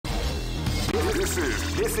This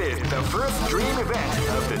is the first dream event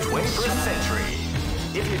of the 21st century.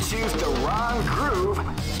 If you choose the wrong groove,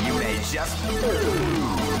 you may just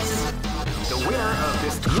lose. The winner of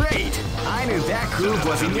this... Great! I knew that groove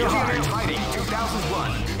was in your heart. Fighting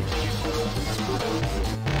 2001.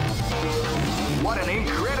 What an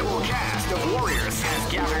incredible cast of warriors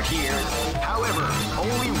has gathered here. However,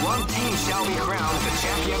 only one team shall be crowned the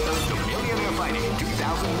champion of the Millionaire Fighting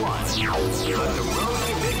 2001. But the road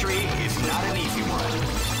to victory is not an easy one.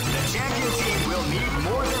 The champion team will need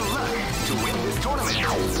more than luck to win this tournament.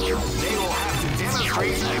 They will have to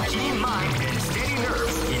demonstrate a keen mind and steady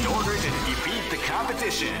nerves in order to defeat the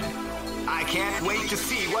competition. I can't wait to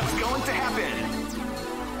see what's going to happen.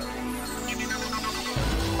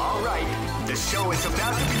 Alright, the show is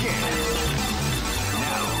about to begin.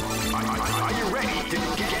 Now, are you ready to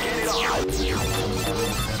get it on?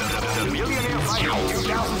 The Millionaire Fighting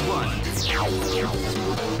 2001.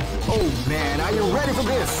 Oh man, are you ready for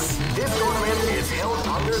this? This tournament is held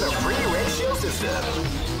under the free ratio system.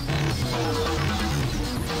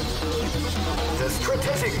 The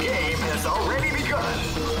strategic game has already begun.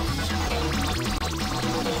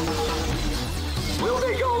 Will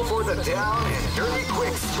they go for the down and dirty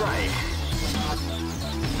quick strike?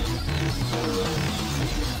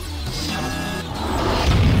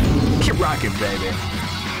 Keep rocking, baby.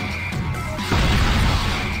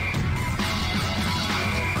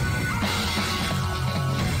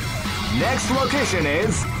 Next location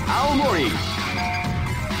is Aomori.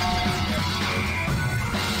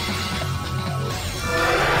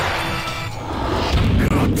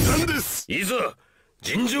 いざ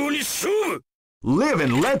尋常に勝負 Live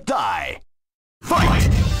and let die. Fight!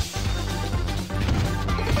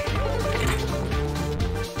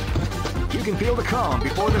 You can feel the calm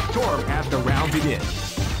before the storm as the round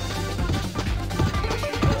begins.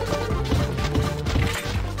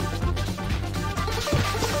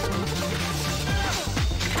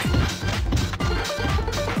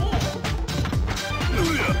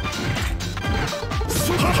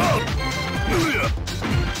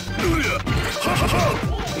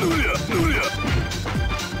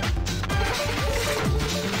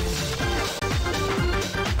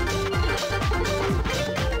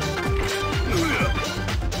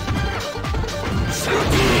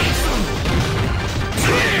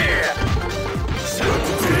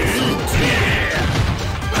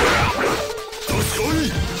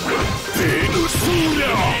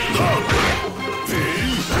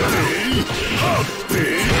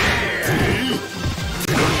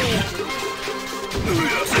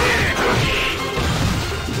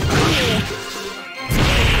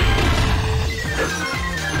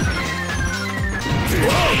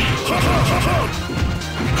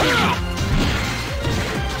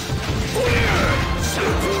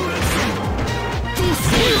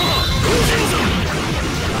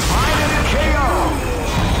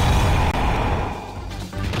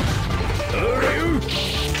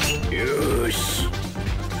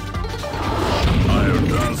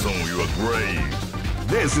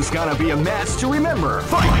 This is gonna be a match to remember.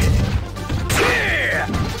 Fight!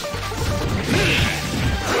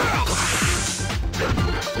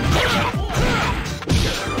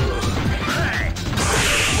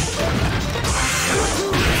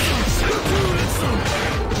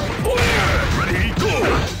 Ready, go!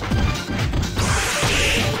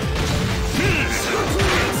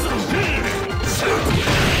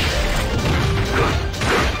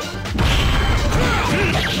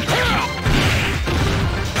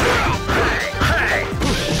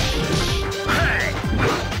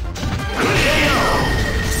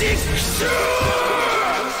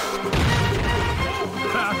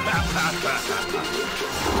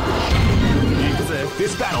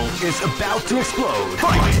 This battle is about to explode.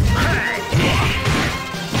 Fight!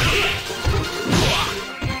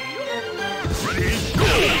 Ready, go!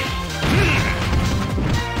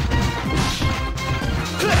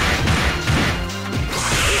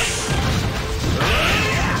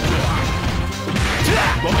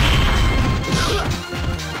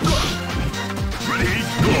 Ready,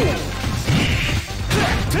 go!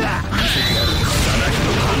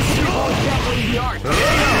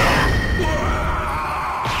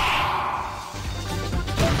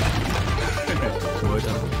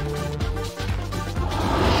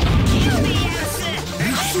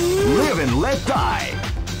 Live and let die.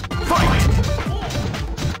 Fight!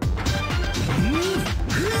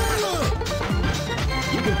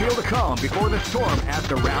 You can feel the calm before the storm as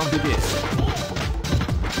the round begins.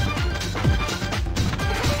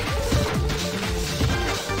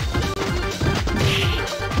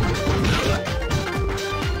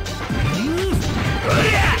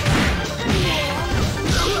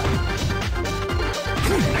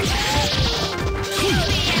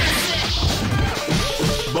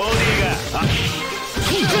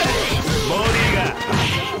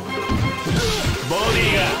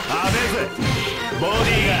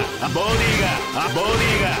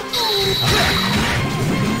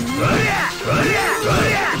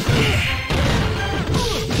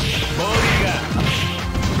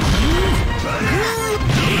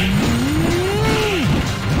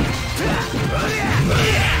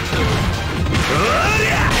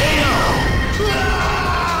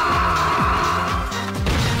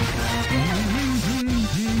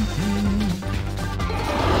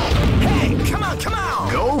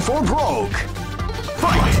 Go for broke.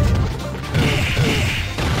 Fight.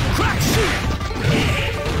 Crack shoot.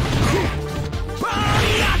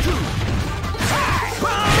 Banyaku.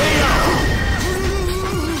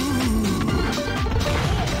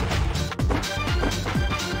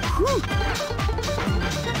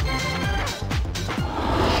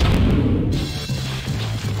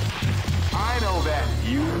 I know that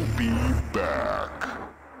you'll be back.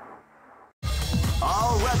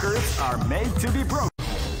 All records are made to be broken.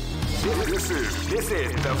 This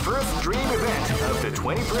is the first dream event of the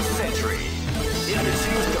 21st century. If you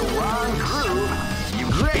choose the wrong groove, you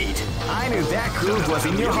great. I knew that groove was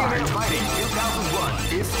in your heart. Fighting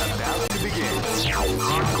 2001 is about to begin.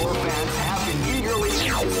 Hardcore fans have been eagerly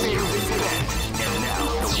anticipating this event, and now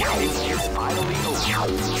the waiting is finally over.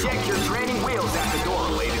 Check your training wheels at the door,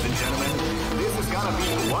 ladies and gentlemen. This is gonna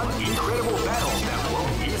be one incredible battle that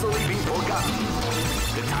won't easily be forgotten.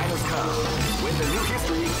 The time has come when the new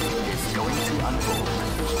history is going to unfold.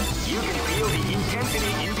 You can feel the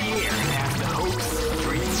intensity in the air as the hopes,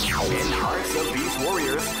 dreams, and hearts of these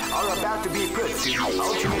warriors are about to be put to the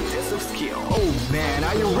ultimate test of skill. Oh man,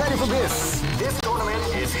 are you ready for this? This tournament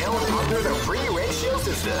is held under the free ratio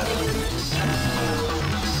system.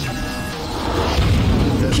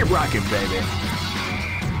 Keep rocking, baby.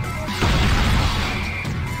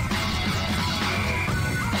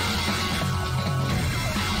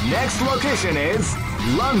 Next location is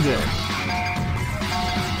London.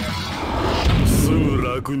 すぐ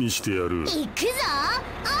楽にしてやる。行くぞ。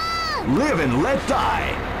Live and let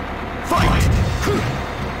die. Fight.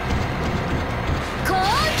 貢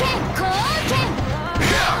献貢献。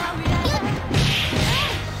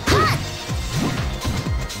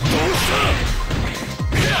どうした？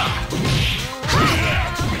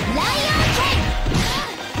ライオン剣。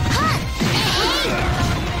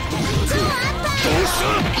超アッパー。どうし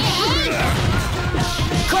た？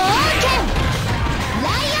貢献。ラ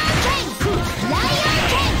イオン剣。ライオ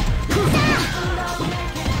ン剣。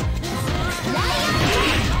ライオン剣。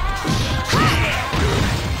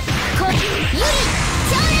ユリ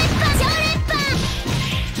超連覇超連覇。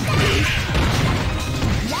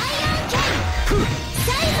ライオン剣。サ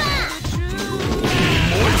イファー。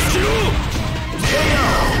もう一度。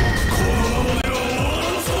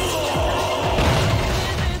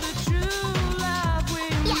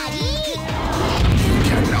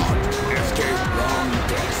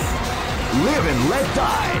Live and let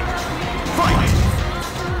die. Fight.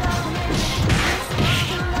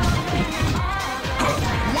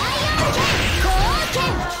 ライオン剣貢献。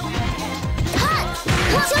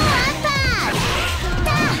超アッパー。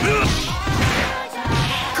貢献。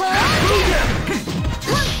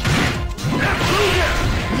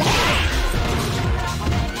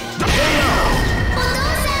お父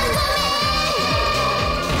さんごめん。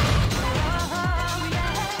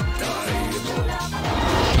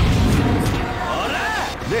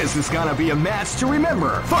This is gonna be a match to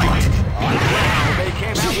remember. Fight! Wow, they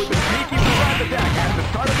came out with a sneaky surprise attack at the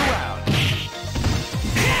start of the round.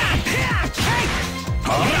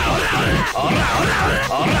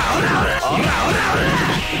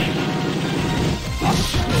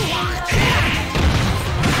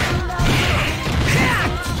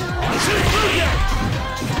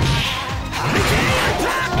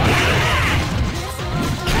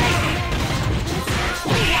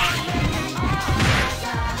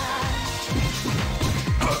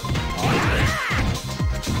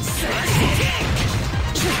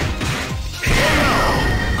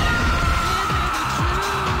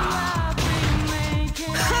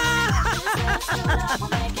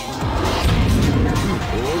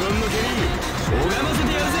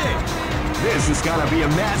 This is gonna be a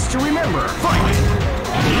match to remember. Fight!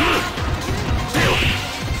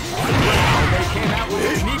 Wow, they came out with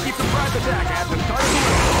a sneaky surprise attack at the start of the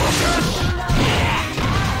round.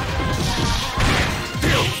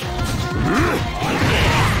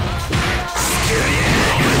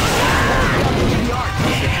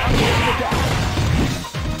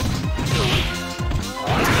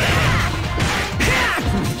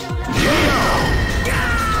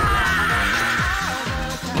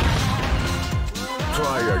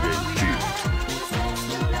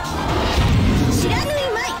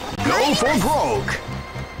 Go for broke.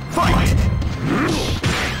 Fight.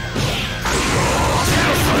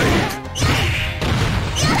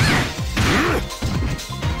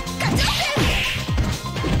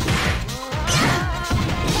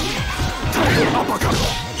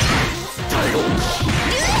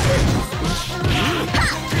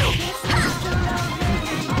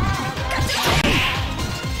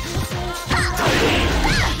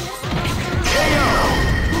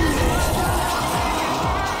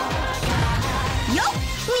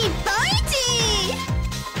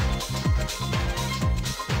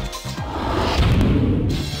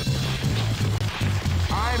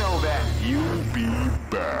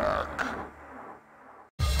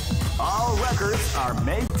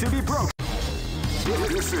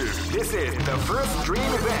 This is the first dream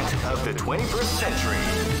event of the 21st century.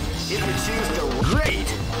 If you choose the great,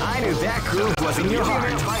 I knew that groove was in your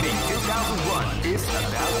heart. Fighting 2001 is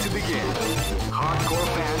about to begin. Hardcore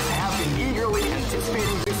fans have been eagerly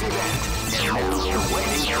anticipating this event, and now the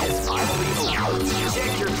waiting is finally over.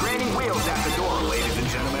 Check your training wheels at the door, ladies and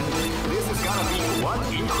gentlemen. This is gonna be one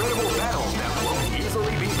incredible battle that won't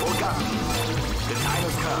easily be forgotten. The time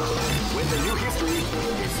has come when the new history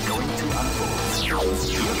is going to unfold. You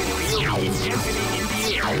can feel the intensity in the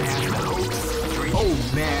air as the hopes stream. Oh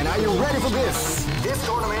man, are you ready for this? This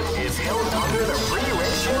tournament is held under the free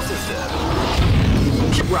ratio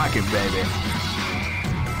system. Keep rocking, baby.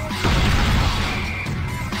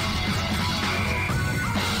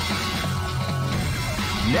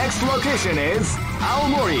 Next location is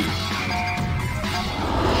Aomori.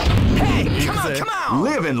 Hey, come on!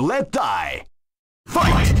 Live and let die.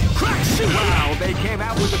 Fight! Crack shoot! Wow, they came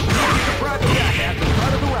out with a surprise attack at the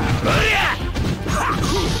start of the round.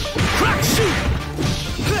 Crack shoot!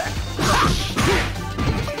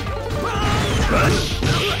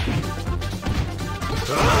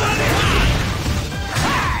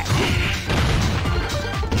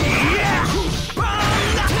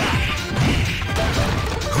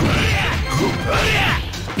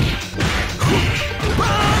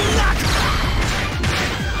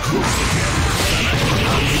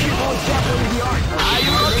 Are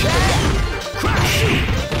you okay? Crack shoot!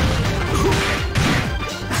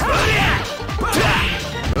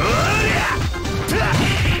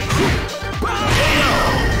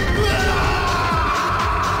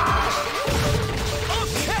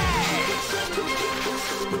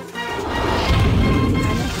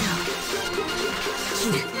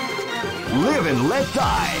 Live and let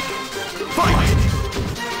die. Fight!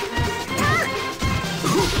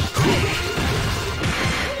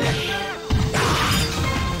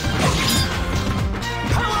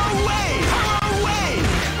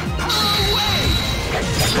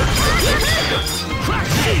 Crack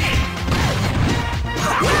shoot!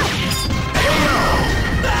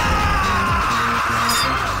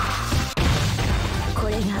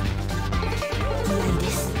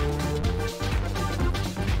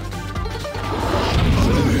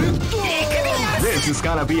 This is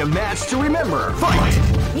gonna be a match to remember. Fight!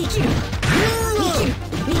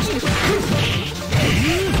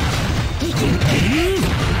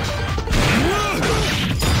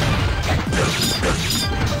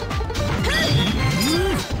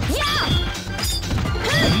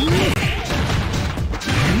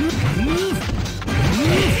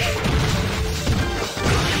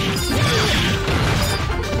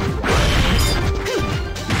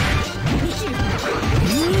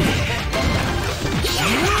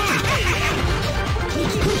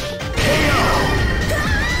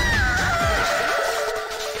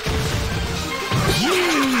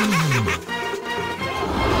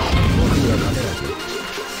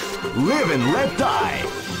 Live and let die.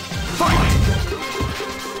 Fight!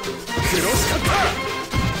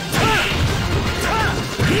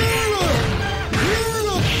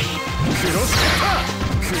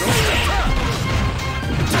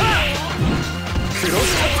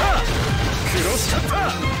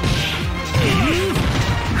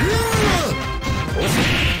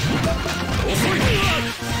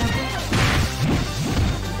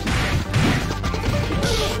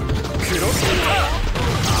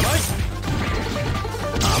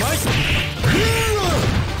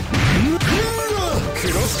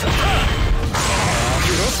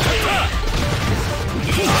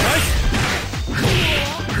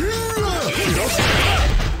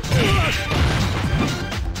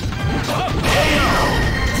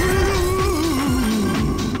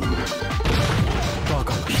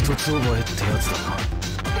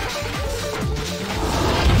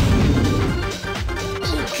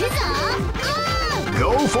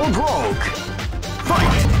 Go for broke.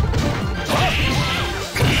 Fight!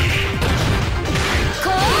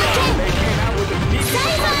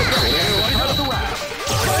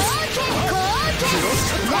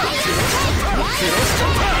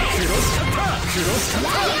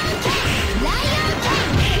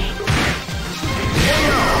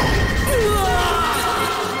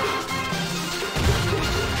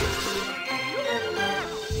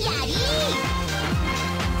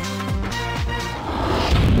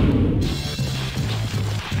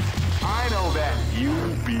 I know that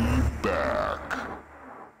you'll be back.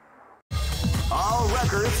 All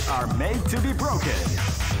records are made to be broken.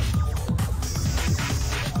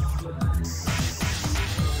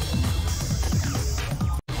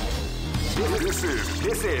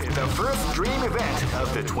 This is the first dream event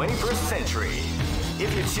of the 21st century.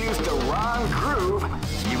 If you choose the wrong groove,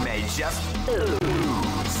 you may just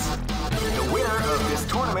lose. games. The winner of this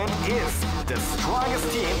tournament is the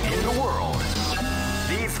strongest team in the world.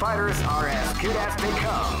 These fighters are as good as they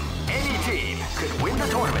come. Any team could win the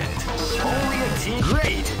tournament. Only a team.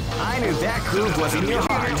 Great! I knew that groove was in your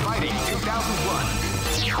heart. Fighting 2001.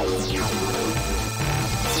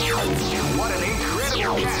 What an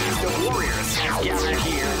incredible cast of warriors has gathered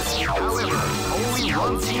here. However, only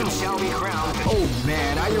one team shall be crowned. Oh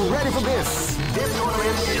man, are you ready for this? This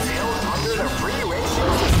tournament is held under the free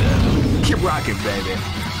ratio system. Keep rocking, baby.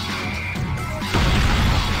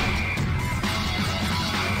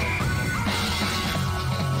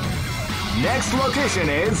 Next location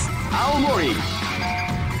is Aomori.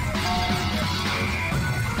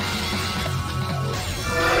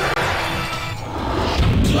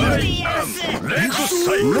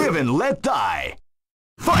 Live and let die.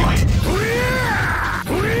 Fight!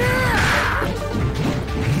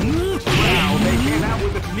 Wow, they came out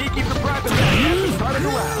with a sneaky surprise attack at the start of the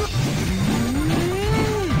round.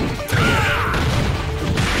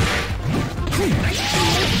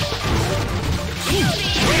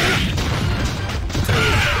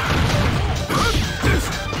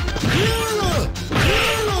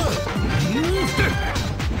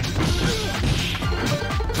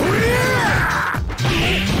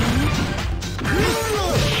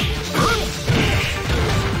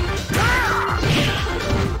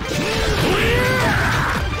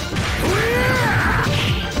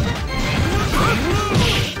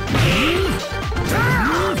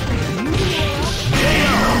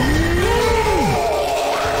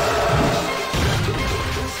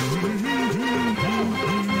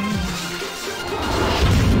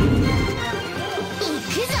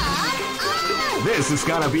 This is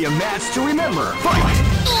gonna be a match to remember. Fight!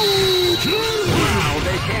 Wow,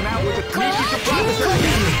 they came out with a sneaky surprise attack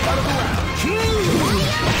at the start of the round.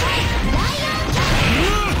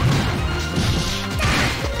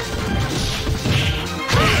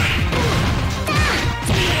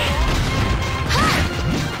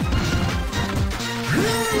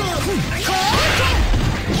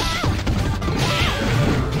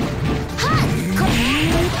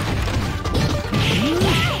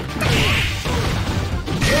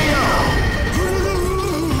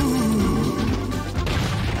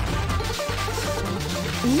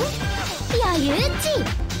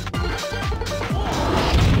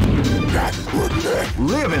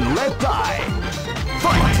 Live and let die.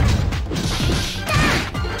 Fight!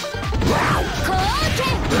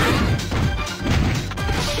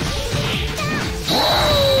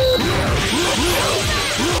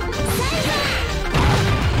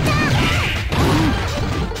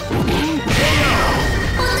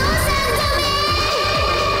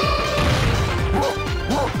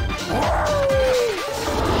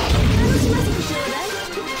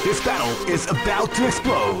 This battle is about to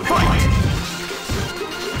explode. Fight!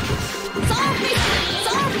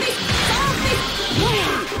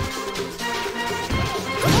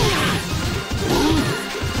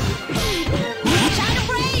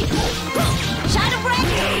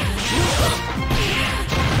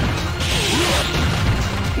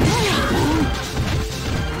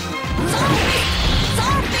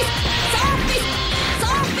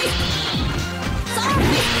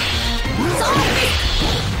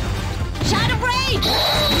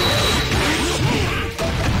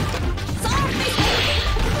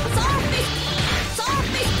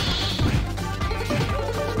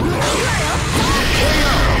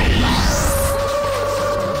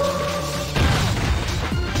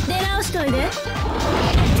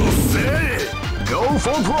 Go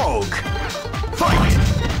for broke! Fight!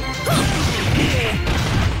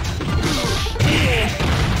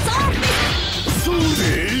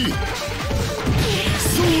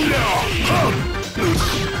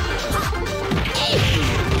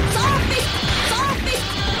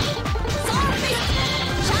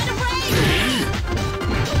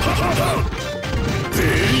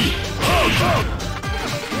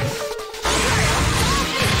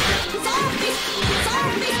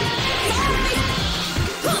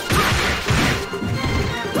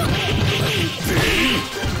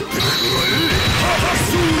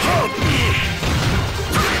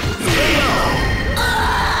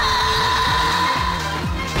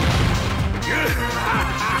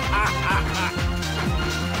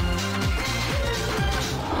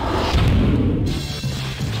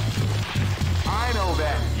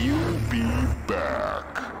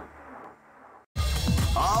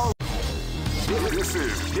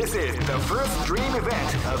 This is the first dream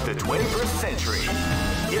event of the 21st century.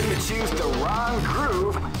 If you choose the wrong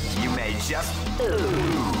groove, you may just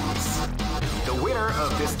lose. The winner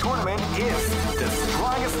of this tournament is the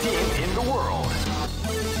strongest team in the world.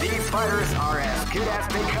 These fighters are as good as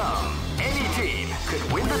they come. Any team could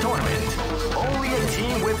win the tournament. Only a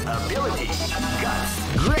team with ability, guts.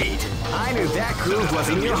 Great! I knew that groove was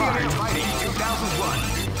in your heart. Fighting 2001.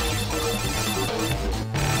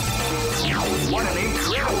 What an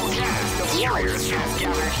incredible cast of warriors has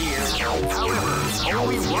gathered here. However,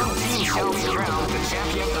 only one team shall be crowned the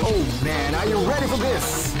champion. Oh man, are you ready for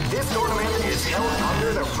this? This tournament is held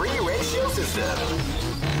under the free ratio system.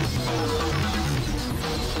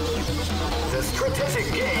 The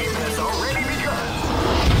strategic game has already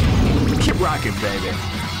begun. Keep rocking, baby.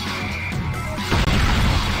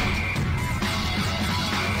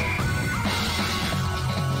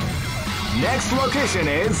 Next location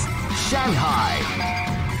is Shanghai.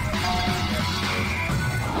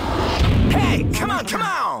 Hey, come on, come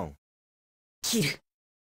on!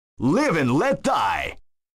 Live and let die.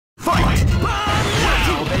 Fight!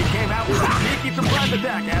 Wow, they came out with a sneaky surprise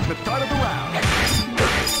attack at the start of the round.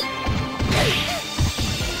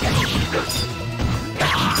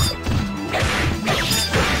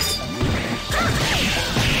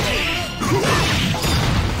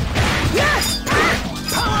 Yes!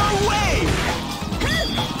 Power wave!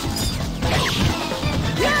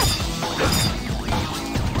 Yes!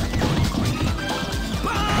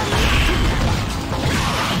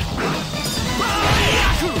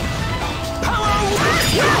 Power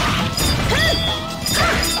wave!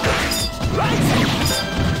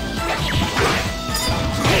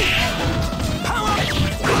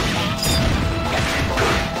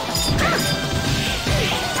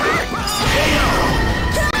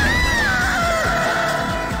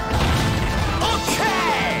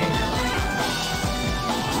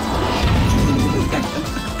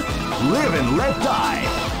 Live and let die.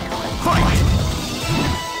 Fight!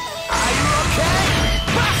 Are you okay?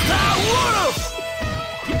 Master Wolf!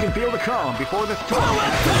 You can feel the calm before the storm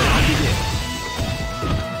begins.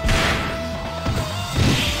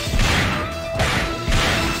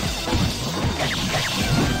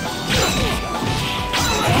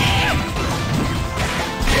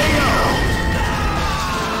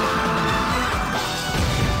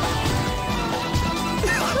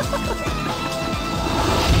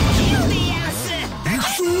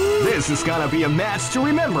 This is gonna be a match to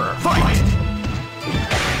remember. Fight!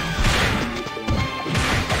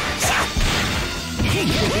 You can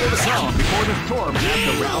feel the calm before the storm as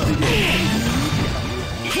the round begins.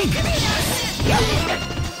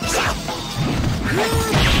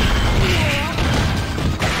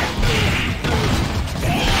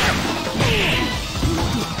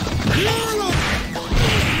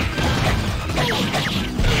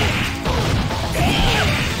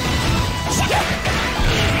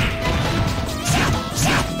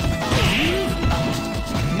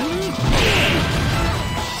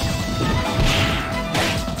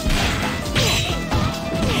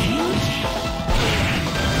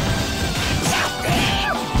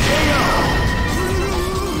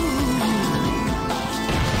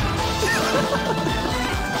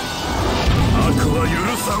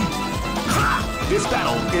 This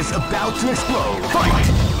battle is about to explode. Fight!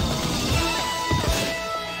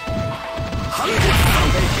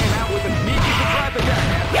 They came out with a sneaky surprise attack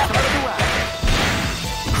at the start of the round.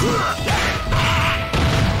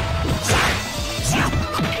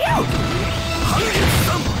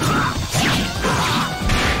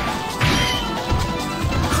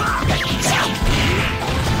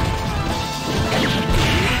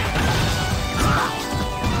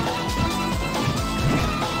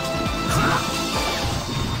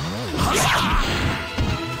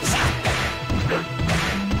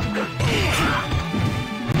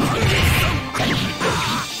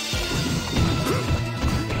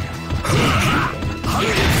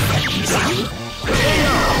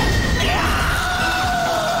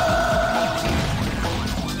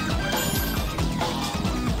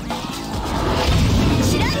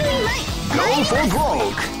 Go for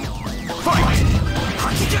broke! Fight!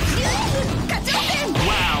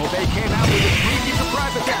 Wow, they came out with a sneaky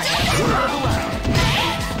surprise attack at the start of the round.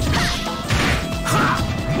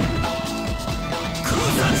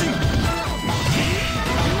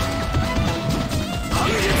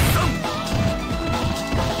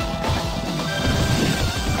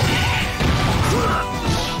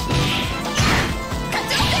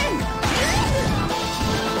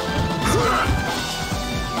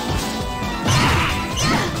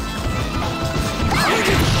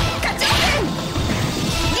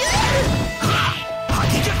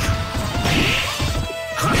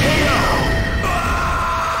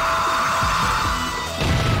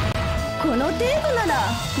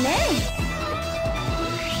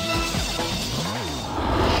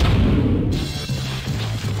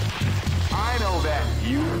 I know that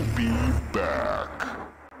you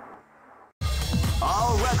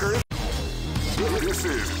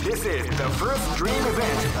This is the first dream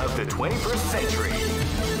event of the 21st century.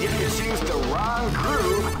 If you choose the wrong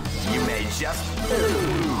groove, you may just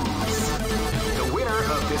lose. The winner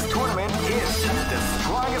of this tournament is the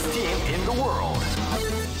strongest team in the world.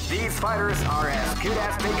 These fighters are as good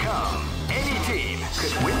as they come. Any team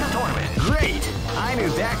could win the tournament. Great! I knew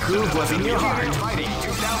that groove was in your heart. Fighting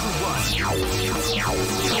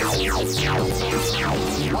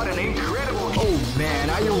 2001. What an incredible game. Oh man,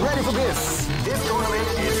 are you ready for this? This tournament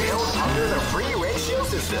is held under the free ratio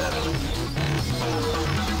system.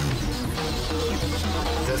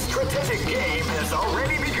 The strategic game has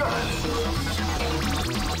already begun.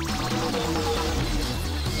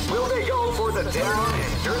 Will they go for the down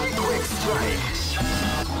and dirty quick strike?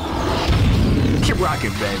 Keep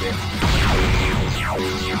rocking, baby.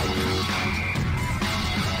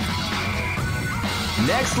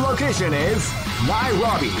 Next location is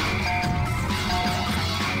Nairobi.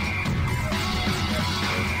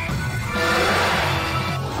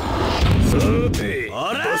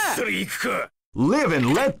 Live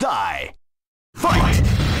and let die. Fight!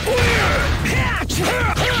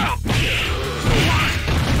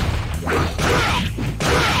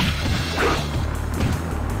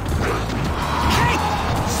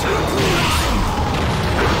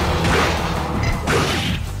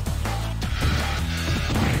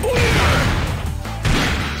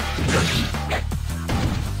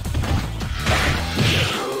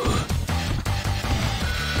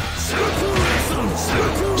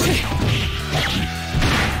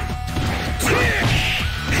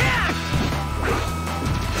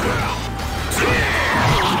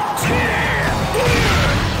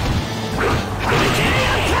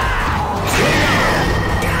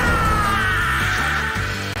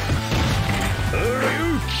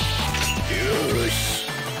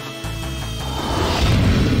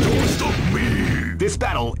 This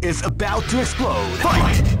battle is about to explode.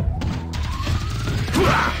 Fight!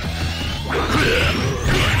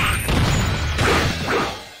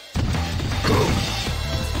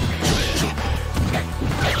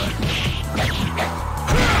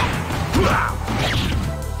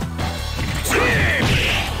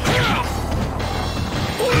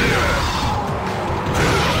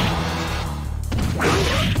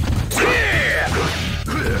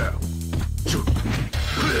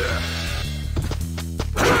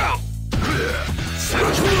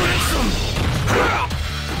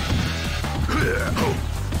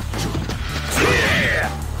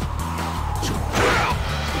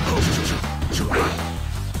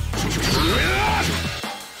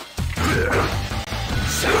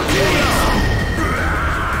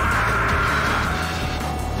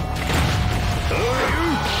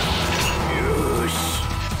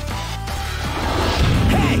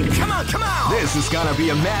 This is gonna be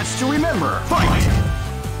a match to remember. Fight!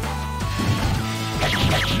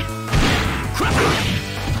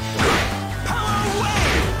 Power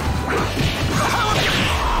wave!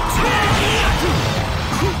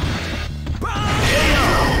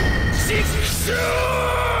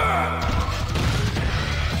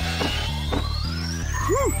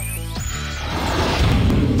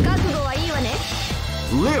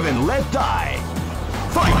 Live and let die.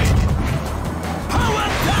 Fight! Power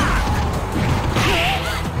attack!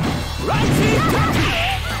 Rising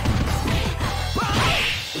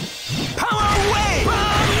Power wave!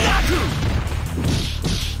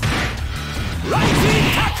 Rising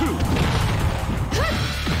Taku!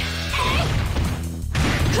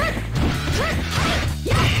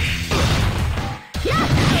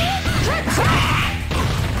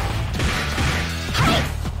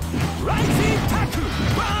 Rising Taku!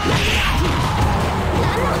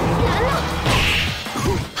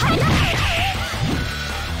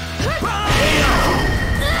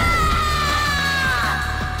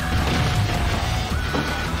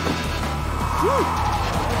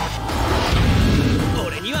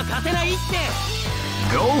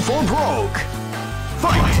 Go for broke!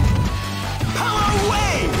 Fight! Power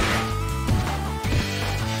wave!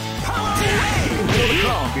 Power wave! Feel the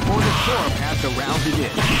calm before the storm has the round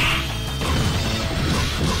begin.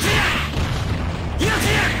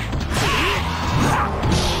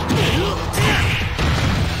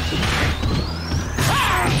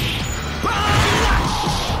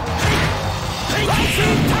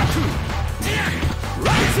 Rising Taku!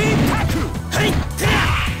 Rising Taku!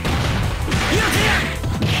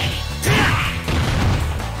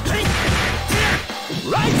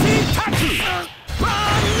 Rising Taku!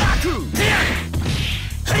 Banaku!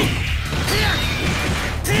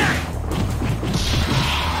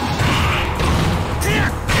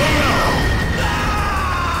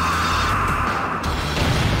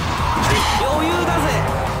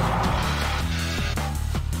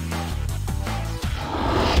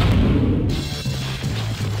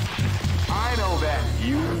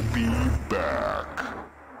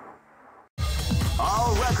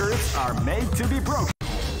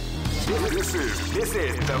 This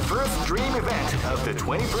is the first dream event of the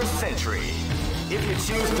 21st century. If you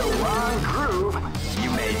choose the wrong groove, you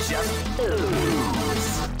may just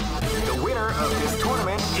lose. The winner of this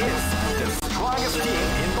tournament is the strongest team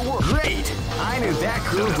in the world. Great! I knew that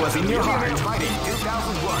groove was in your heart. Fighting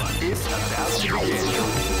 2001 is about to begin.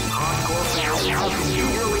 Hardcore fans have been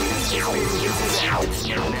eagerly anticipating this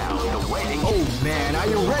event. Now, the waiting... Oh man, are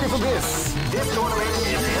you ready for this? This tournament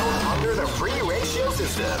is held under the free ratio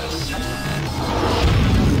system.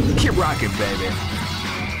 Keep rocking, baby.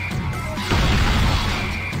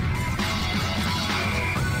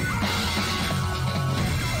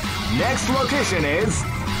 Next location is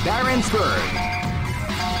Barentsburg.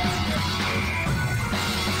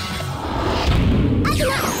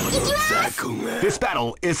 This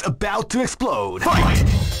battle is about to explode. Fight!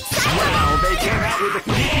 Wow, they came out with a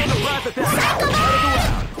clean surprise attack at the start of the round.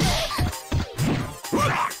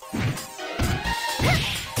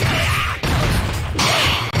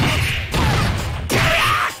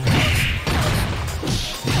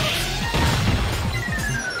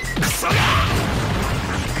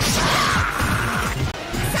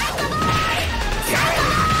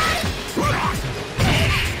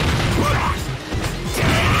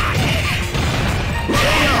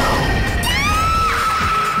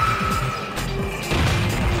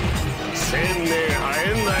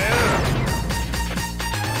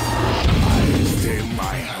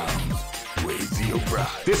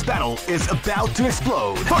 This battle is about to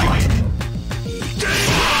explode. Fight!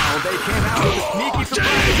 Wow, they came out with a sneaky surprise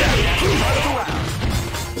attack at the start of the round.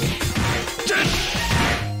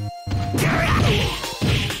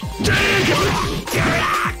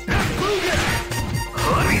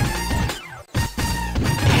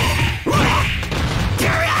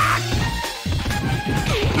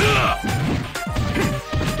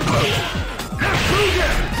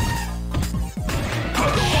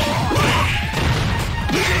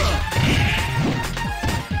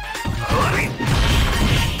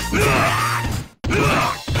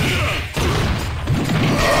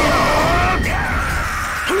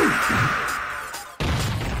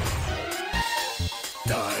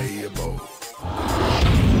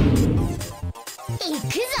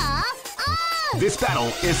 This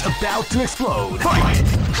battle is about to explode. Fight!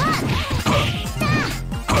 Wow,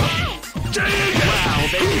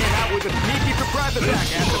 they came out with a sneaky surprise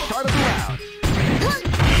attack at the start of the round.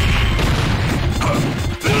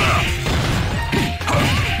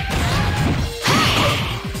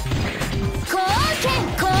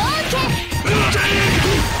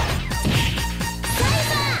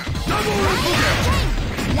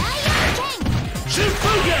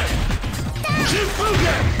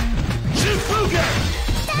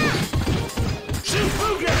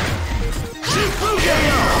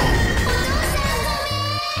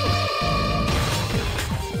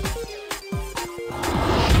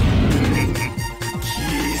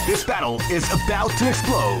 This battle is about to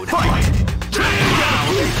explode. Fight!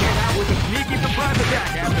 Wow, they came out with a sneaky surprise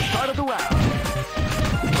attack at the start of the round.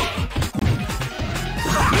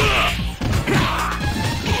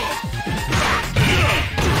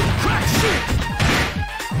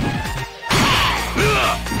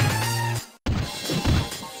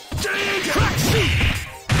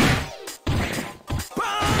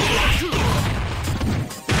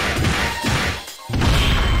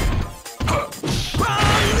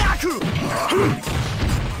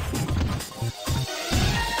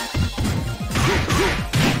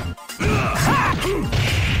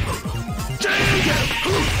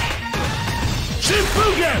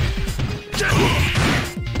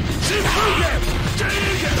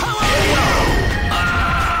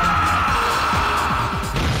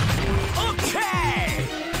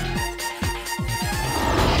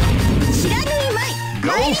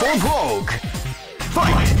 Go for broke!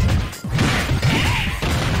 Fight!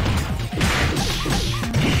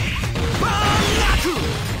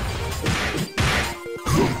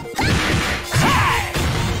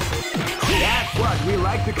 That's what we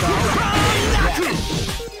like to call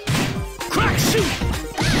crack shoot!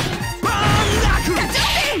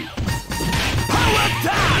 Power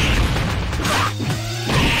down!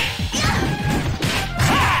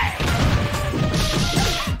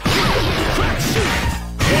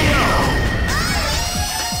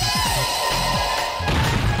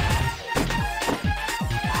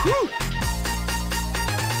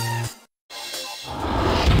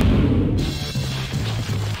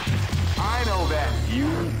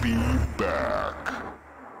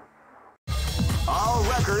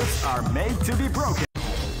 Are made to be broken.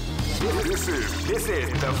 This is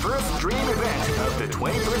the first dream event of the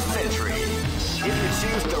 21st century. If you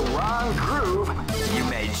choose the wrong groove, you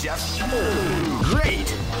may just great.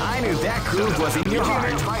 I knew that groove was in your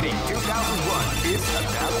heart. Fighting 2001 is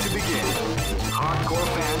about to begin. Hardcore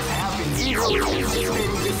fans have been eagerly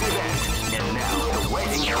anticipating this event, and now the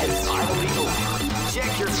waiting is finally over.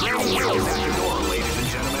 Check your training wheels at the door, ladies and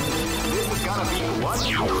gentlemen. This is gonna be one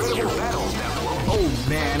incredible battle that will... Oh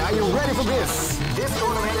man, are you ready for this? This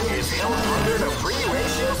tournament is held under the free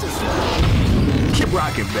ratio system. Keep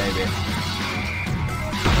rocking, baby.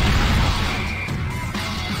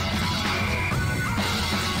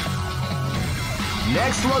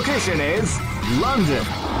 Next location is London.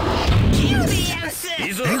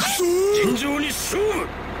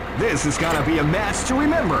 This is gonna be a match to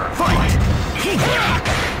remember. Fight!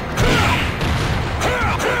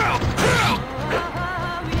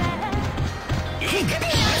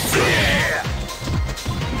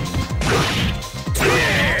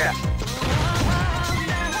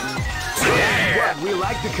 What we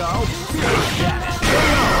like to call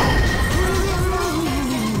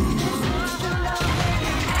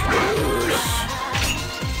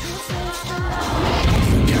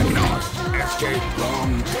escape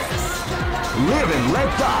from death. Live and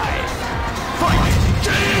let die. Fight!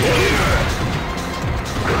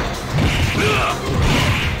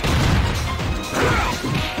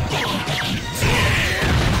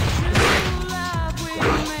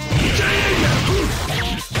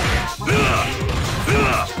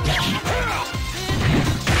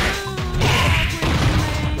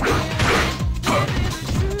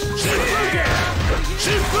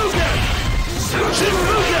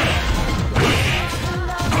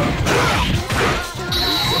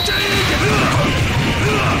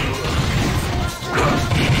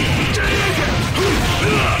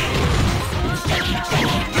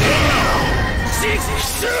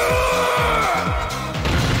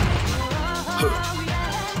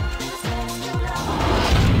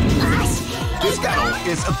 This battle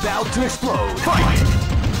is about to explode. Fight!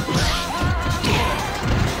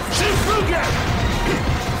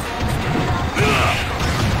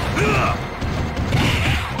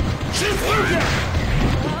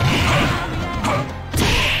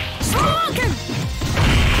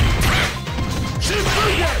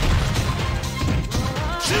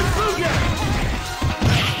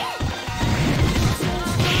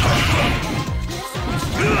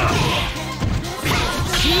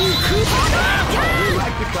 We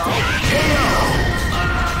like to call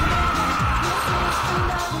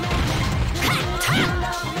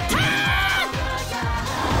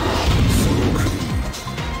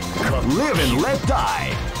Live and let die.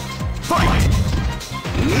 Fight!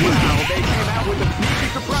 Wow, they came out with a sneaky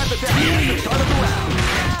surprise attack at the start of the round.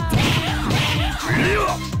 Hey,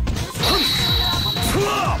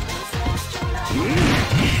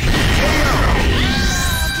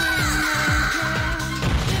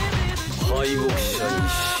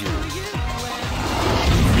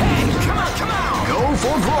 come on! Go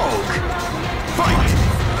for broke. Fight!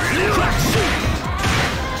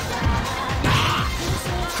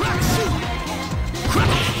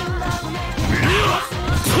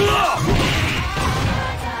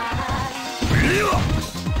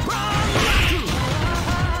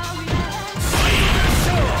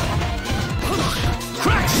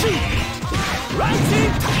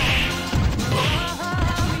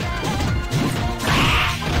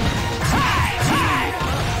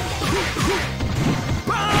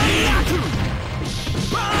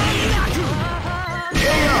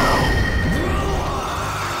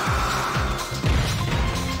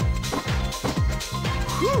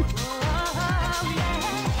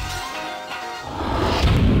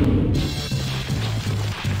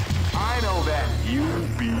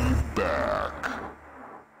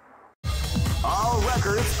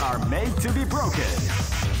 Are made to be broken.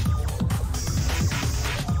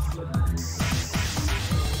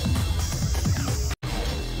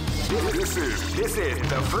 This is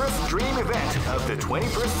the first dream event of the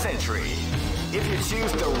 21st century. If you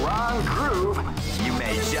choose the wrong groove, you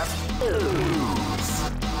may just lose.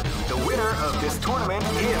 The winner of this tournament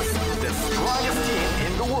is the strongest team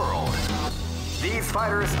in the world. These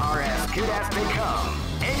fighters are as good as they come.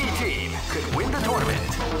 Any team could win the tournament.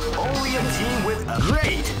 Only a team with a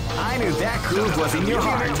great. I knew that groove was in your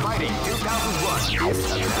heart. Fighting 2001 is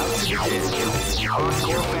about to begin.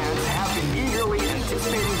 Hardcore fans have been eagerly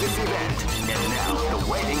anticipating this event, and now the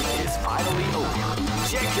waiting is finally over.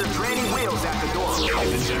 Check your training wheels at the door,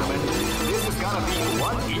 ladies and gentlemen. This is gonna be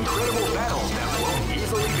one incredible battle that won't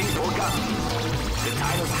easily be forgotten. The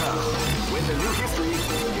time has come when the new history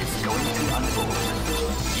is going to unfold.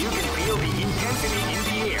 You can feel the intensity in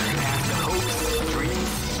the air as the hopes,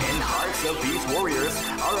 dreams, and hearts of these warriors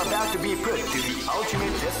are about to be put to the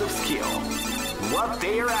ultimate test of skill. What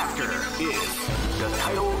they are after is the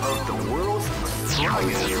title of the world's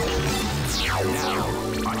strongest. Now,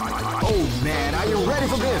 oh man, are you ready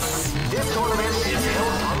for this? This tournament is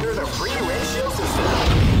held under the free ratio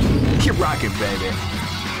system. Keep rocking, baby.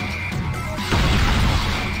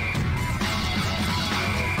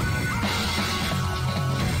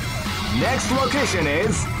 Next location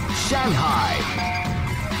is Shanghai.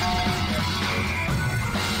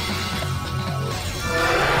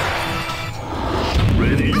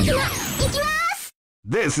 Ready?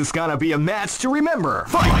 This is gonna be a match to remember.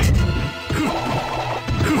 Fight!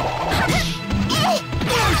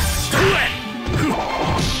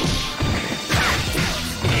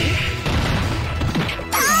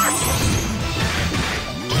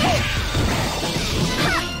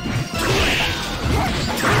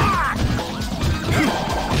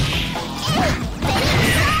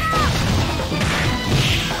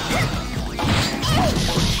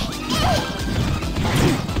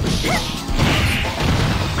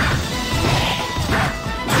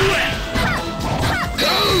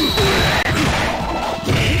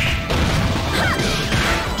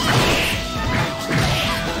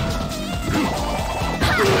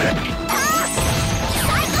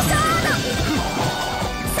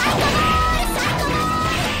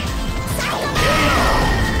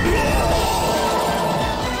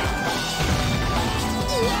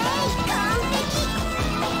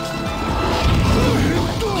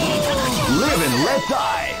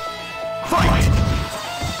 Die! Fight!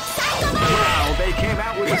 Wow, they came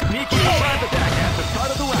out with a sneaky surprise attack at the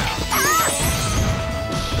start of the round.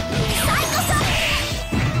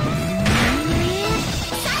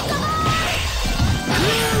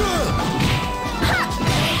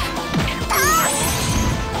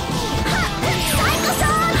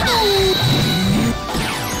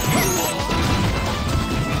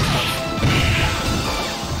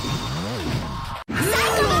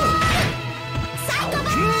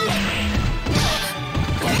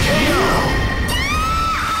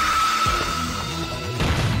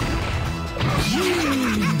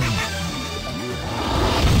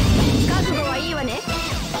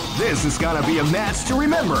 This is gonna be a match to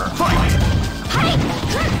remember. Fight!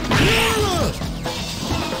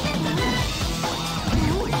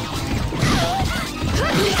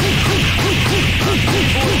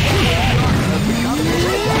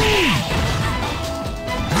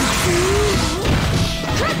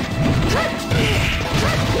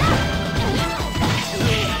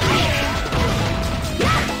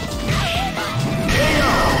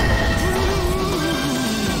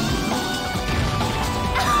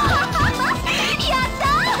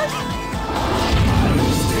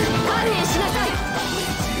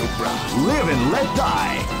 Live and let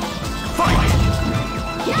die. Fight!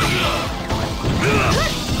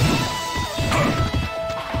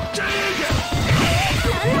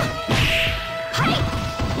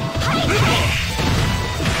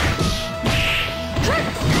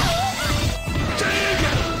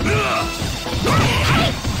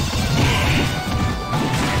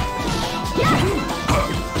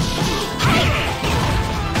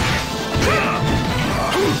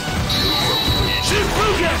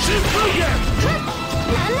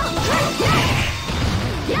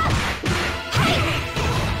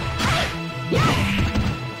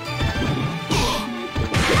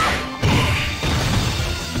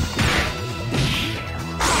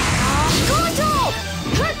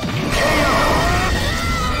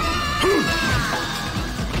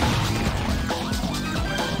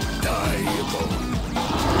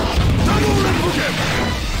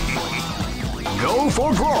 Go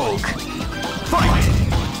for broke. Fight!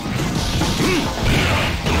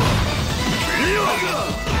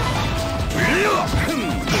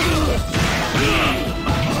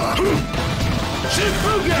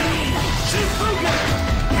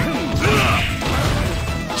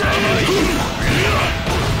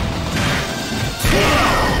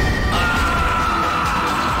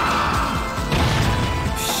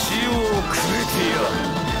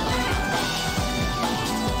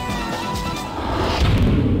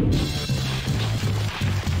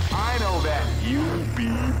 I know that you'll be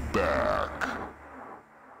back.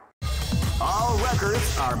 All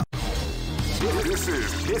records are...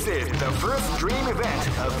 This is the first dream event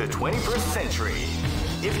of the 21st century.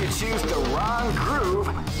 If you choose the wrong groove,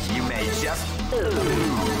 you may just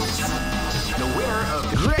lose. The winner of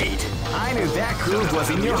the... Great! I knew that groove was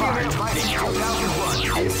in your heart. Fighting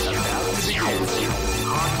 2001 is about to begin.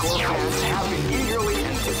 Hardcore fans have been eagerly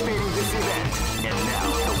anticipating this event, and now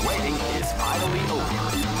the waiting is finally over.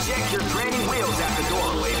 Check your training wheels at the door,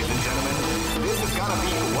 ladies and gentlemen. This is gonna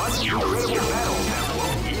be one incredible battle that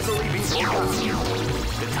won't easily be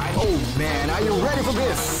forgotten. The time. Oh man, are you ready for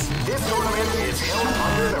this? This tournament is held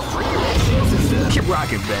under the free ratio system. Keep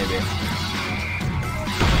rocking, baby.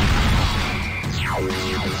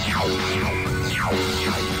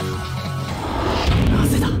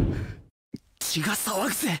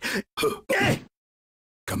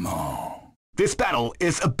 Come on. This battle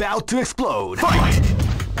is about to explode. Fight!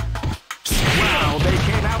 Wow, they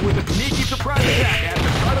came out with a sneaky surprise attack at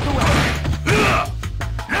the start of the round.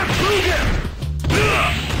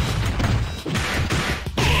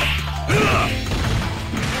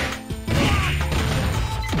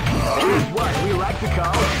 Here's what we like to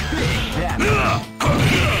call Big Damage.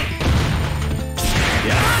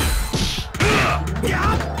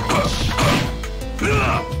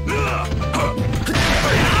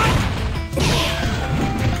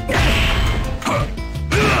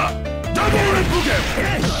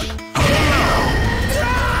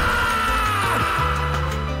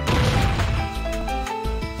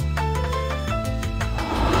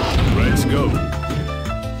 Let's go.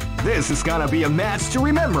 This is gonna be a match to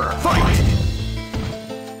remember. Fight!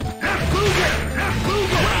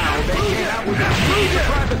 Wow, they came out with a huge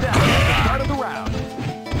surprise attack at the start of the round.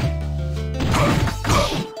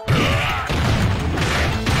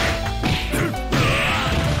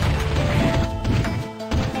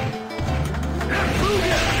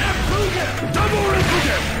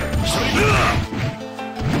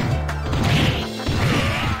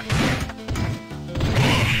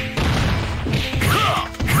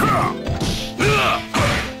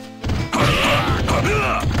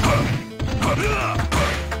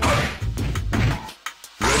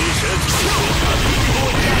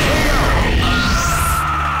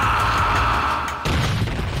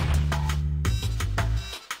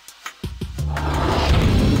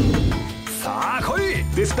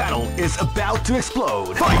 This battle is about to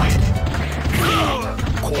explode. Fight!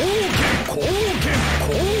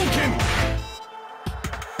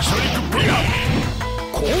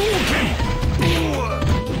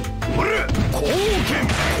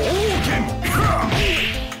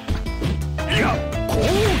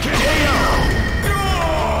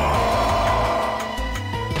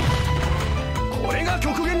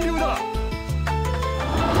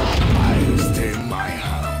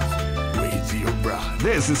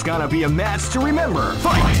 This is gonna be a match to remember.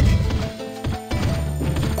 Fight!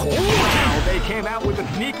 Wow, they came out with a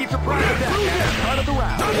sneaky surprise attack at the start of the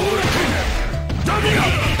round.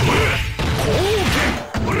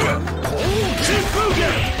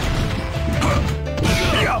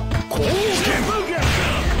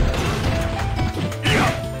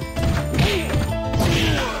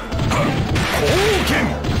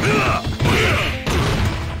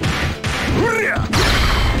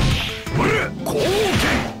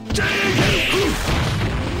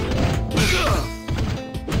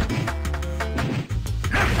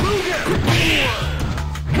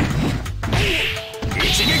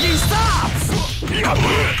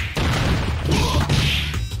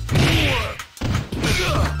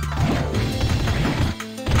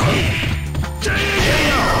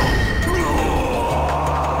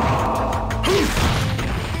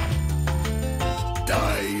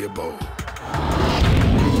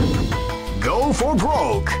 Go for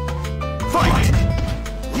broke. Fight!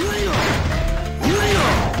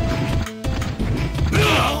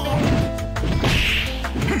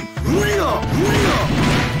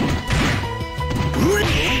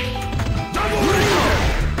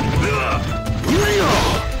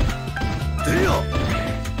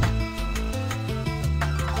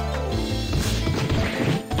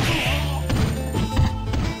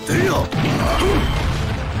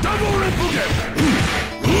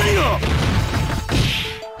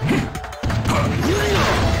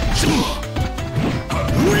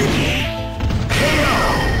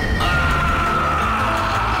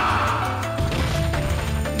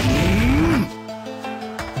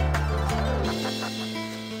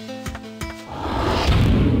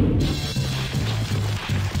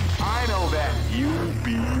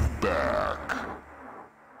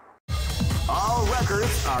 All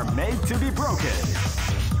records are made to be broken.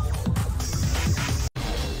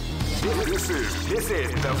 This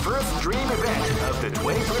is the first dream event of the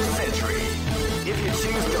 21st century. If you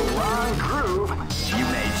choose the wrong groove, you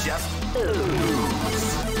may just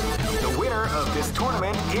lose. The winner of this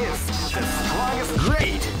tournament is the strongest.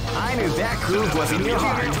 Great! I knew that groove was in your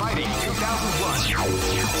heart. Fighting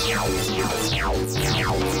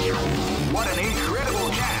 2001. What an incredible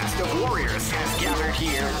cast of warriors has gathered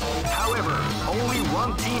here. However, only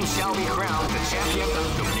one team shall be crowned the champion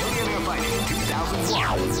of the Millionaire Fighting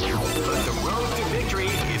 2001. But the road to victory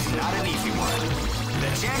is not an easy one. The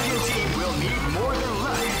champion team will need more than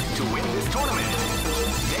luck to win this tournament.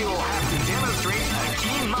 They will have to demonstrate a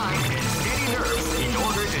keen mind and steady nerves in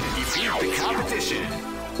order to defeat the competition.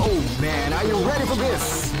 Oh man, are you ready for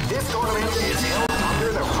this? This tournament is held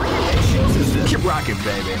under the free ratio system. Keep rocking,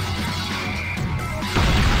 baby.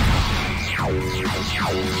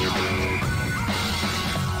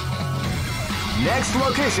 Next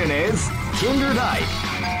location is Kinderdijk.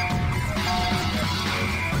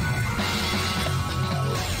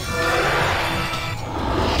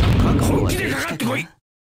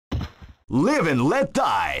 Live and let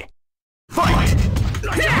die. Fight!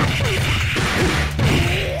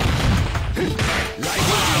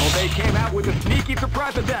 Wow, they came out with a sneaky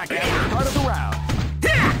surprise attack at the start of the round.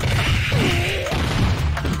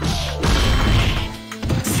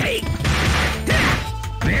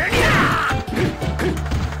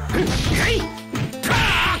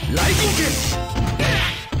 Lightning kick!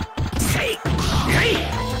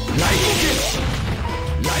 Lightning kick! Lightning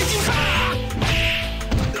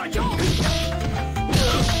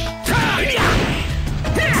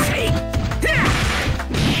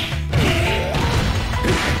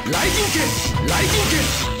Lightning kick! Lightning kick!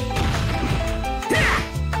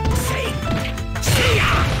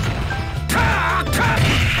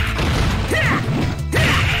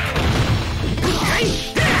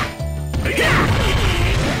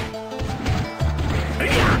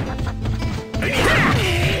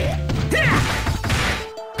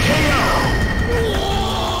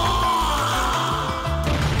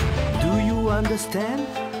 Do you understand?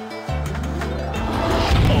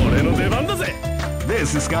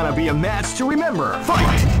 This is gonna be a match to remember.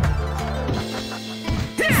 Fight!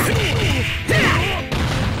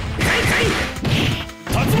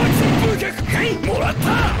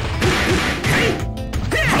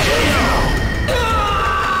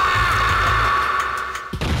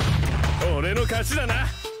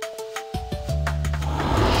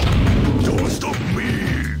 Don't stop me.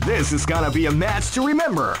 This is gonna be a match to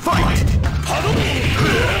remember. Fight!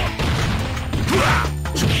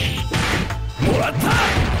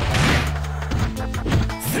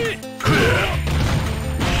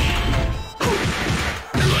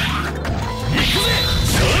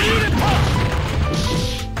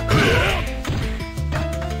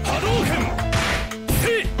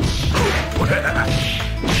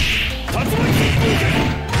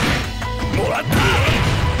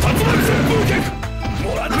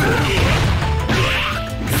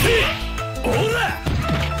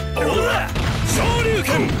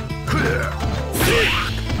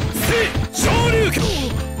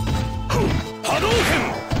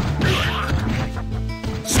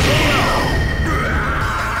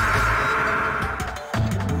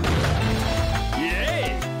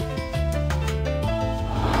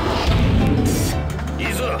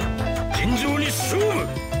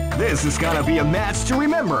 This is gonna be a match to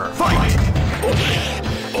remember. Fight!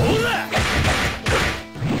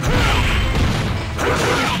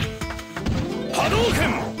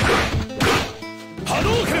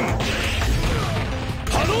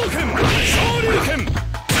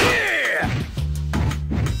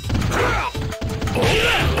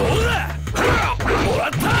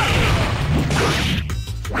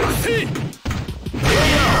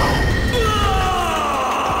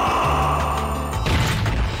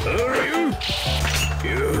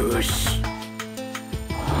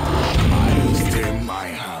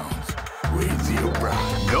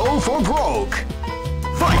 Go for broke!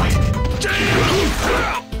 Fight! They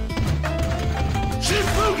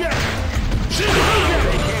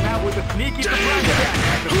came out with a sneaky surprise attack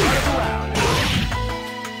at the start of the round.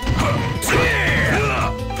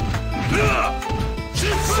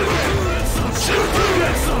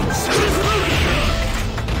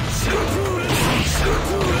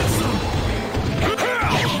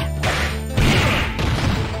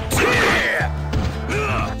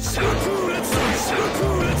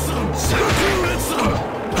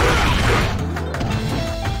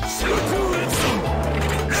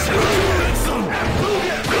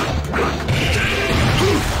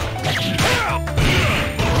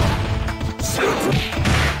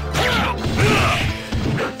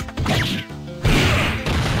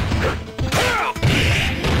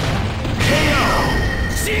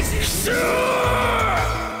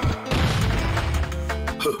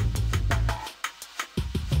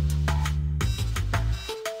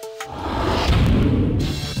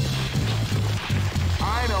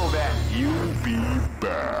 I know that you'll be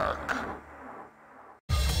back.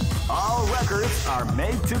 All records are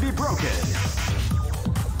made to be broken.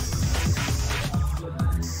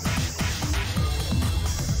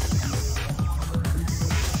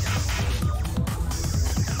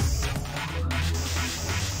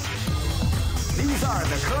 These are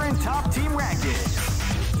the current top team rankings.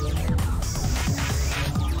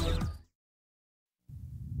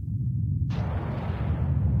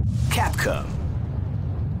 Capcom.